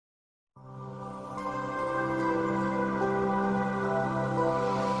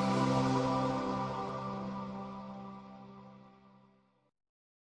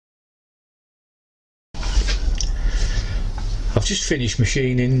I've just finished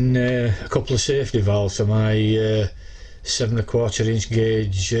machining a couple of safety valves for my 7¼ inch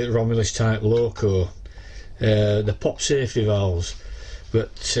gauge Romulus type loco, the pop safety valves.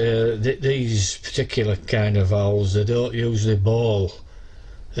 But these particular kind of valves, they don't usually ball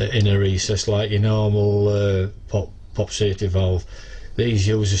in a recess like your normal pop safety valve. These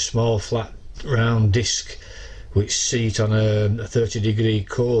use a small flat round disc which seat on a 30-degree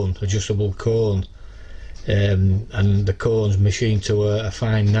cone, adjustable cone, and the cone's machined to a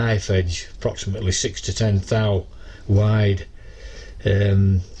fine knife edge, approximately 6 to 10 thou wide.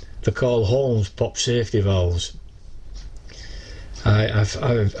 They're called Holmes Pop Safety Valves.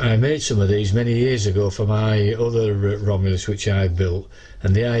 I made some of these many years ago for my other Romulus which I built,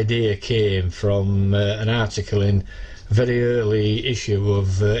 and the idea came from an article in a very early issue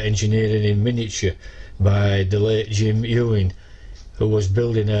of Engineering in Miniature by the late J Ewings, who was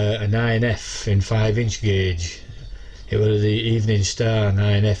building a 9F in 5-inch gauge. It was the Evening Star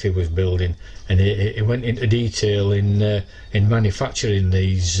 9F he was building, and it went into detail in manufacturing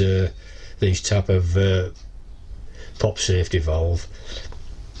these type of pop safety valve.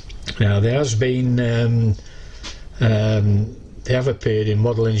 Now there has been they have appeared in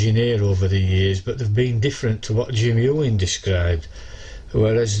Model Engineer over the years, but they've been different to what J Ewings described,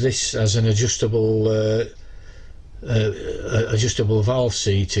 whereas this has an adjustable valve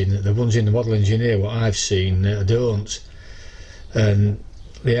seating. The ones in the Model Engineer, what I've seen, don't. And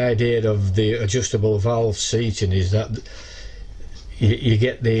the idea of the adjustable valve seating is that you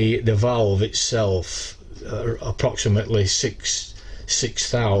get the valve itself approximately 6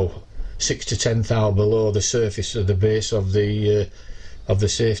 to 10 thou below the surface of the base of the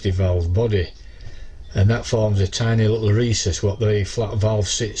safety valve body, and that forms a tiny little recess what the flat valve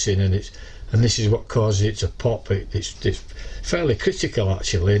sits in, and this is what causes it to pop. It's fairly critical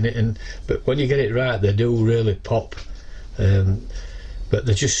actually, but when you get it right they do really pop. But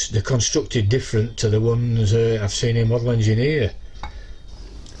they're constructed different to the ones I've seen in Model Engineer.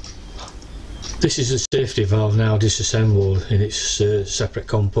 This is the safety valve now disassembled in its separate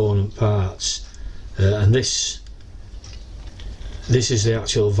component parts, and this is the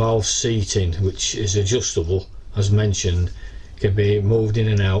actual valve seating, which is adjustable as mentioned, can be moved in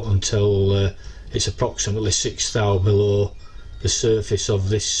and out until it's approximately 6 thou below the surface of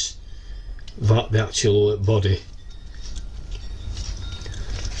the actual body.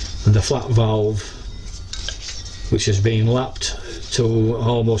 And the flat valve, which has been lapped to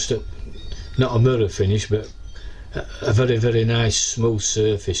almost not a mirror finish but a very, very nice smooth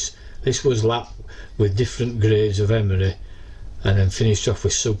surface. This was lapped with different grades of emery and then finished off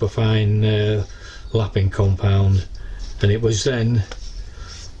with superfine lapping compound, and it was then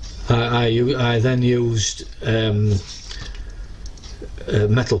I then used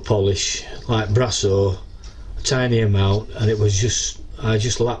metal polish like Brasso, a tiny amount, and it was I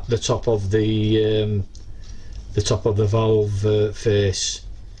just lapped the top of the valve face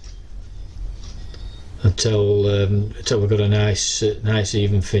until we got a nice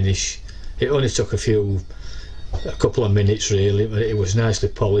even finish. It only took a couple of minutes really, but it was nicely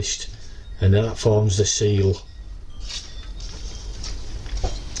polished, and that forms the seal.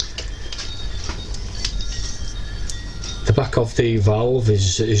 The back of the valve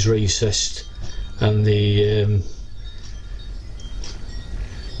is recessed, and the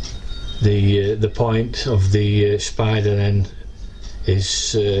point of the spider end is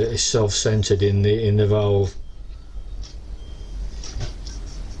self-centered in the valve.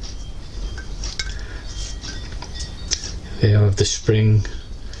 You have the spring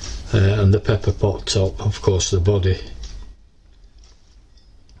and the pepper pot top, of course the body.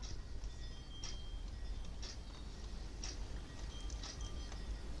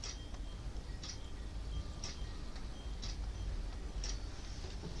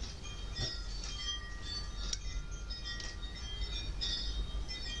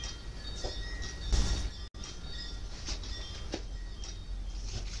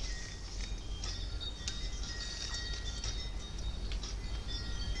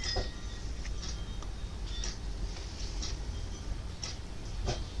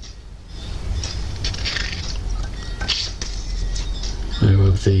 Now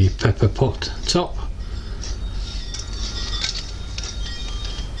with the pepper pot top.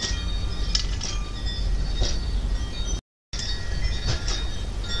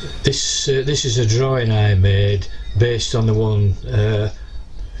 This is a drawing I made based on the one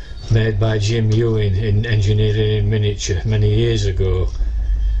made by J Ewings in Engineering in Miniature many years ago.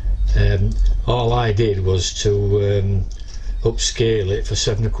 All I did was to upscale it for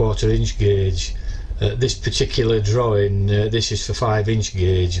 7¼ inch gauge. This particular drawing, this is for 5-inch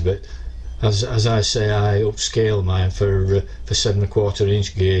gauge, but as I say, I upscale mine for 7¼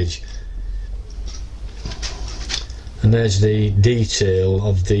 inch gauge. And there's the detail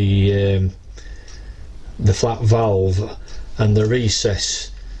of the flat valve and the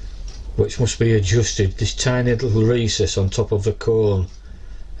recess, which must be adjusted. This tiny little recess on top of the cone,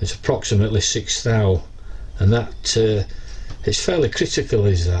 it's approximately 6 thou, and that it's fairly critical,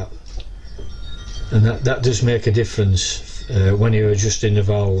 is that, and that does make a difference when you're adjusting the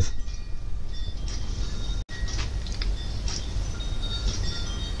valve.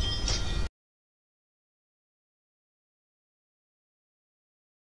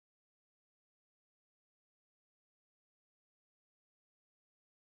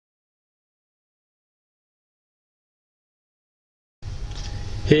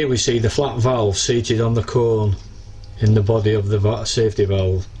 Here we see the flat valve seated on the cone in the body of the safety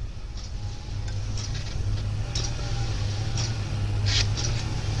valve.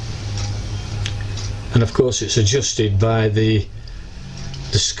 And of course it's adjusted by the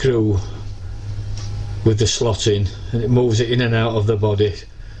screw with the slot in, and it moves it in and out of the body,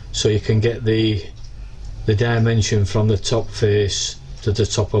 so you can get the dimension from the top face to the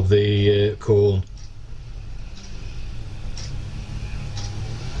top of the cone.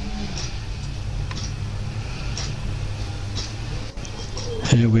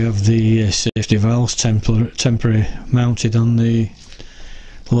 Here we have the safety valves temporary mounted on the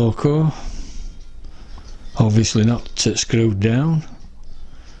loco, obviously not screwed down.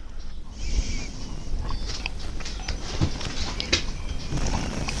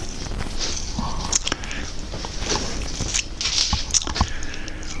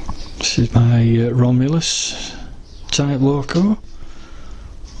 This is my Romulus type loco.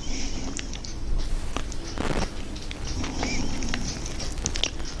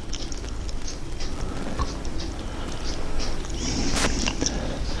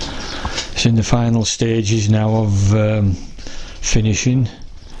 It's in the final stages now of finishing.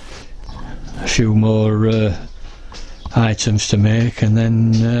 A few more items to make, and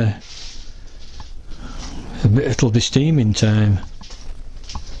then it'll be steaming time.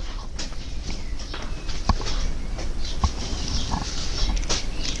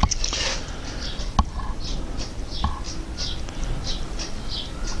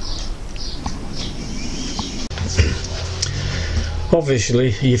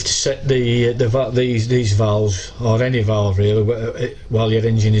 Obviously you have to set these valves, or any valve really, while your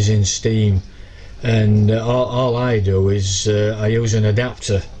engine is in steam, and all I do is I use an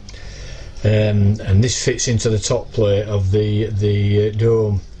adapter, and this fits into the top plate of the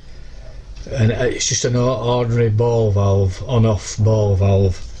dome, and it's just an ordinary ball valve, on-off ball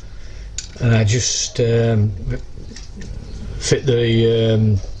valve, and I just fit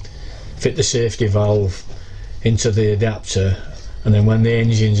the safety valve into the adapter, and then when the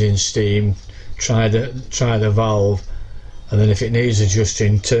engine's in steam, try the valve, and then if it needs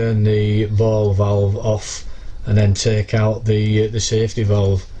adjusting, turn the ball valve off, and then take out the safety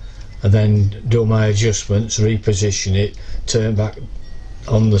valve, and then do my adjustments, reposition it, turn back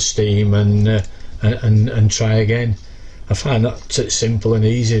on the steam, and try again. I find that simple and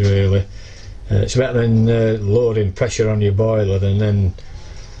easy really. It's better than lowering pressure on your boiler and then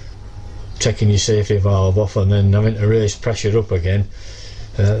taking your safety valve off and then having to raise pressure up again.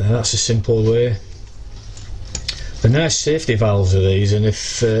 That's a simple way. The nice safety valves are these, and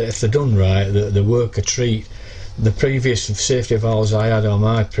if they're done right, they work a treat. The previous safety valves I had on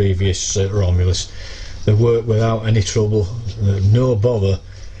my previous Romulus, they worked without any trouble, no bother,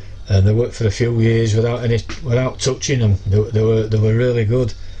 and they worked for a few years without touching them. They were really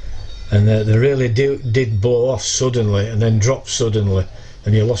good, and they really did blow off suddenly and then drop suddenly,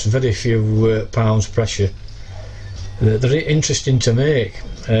 and you lost very few pounds pressure. They're interesting to make,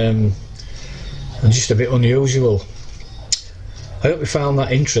 and just a bit unusual. I hope you found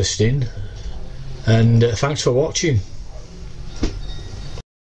that interesting, and thanks for watching.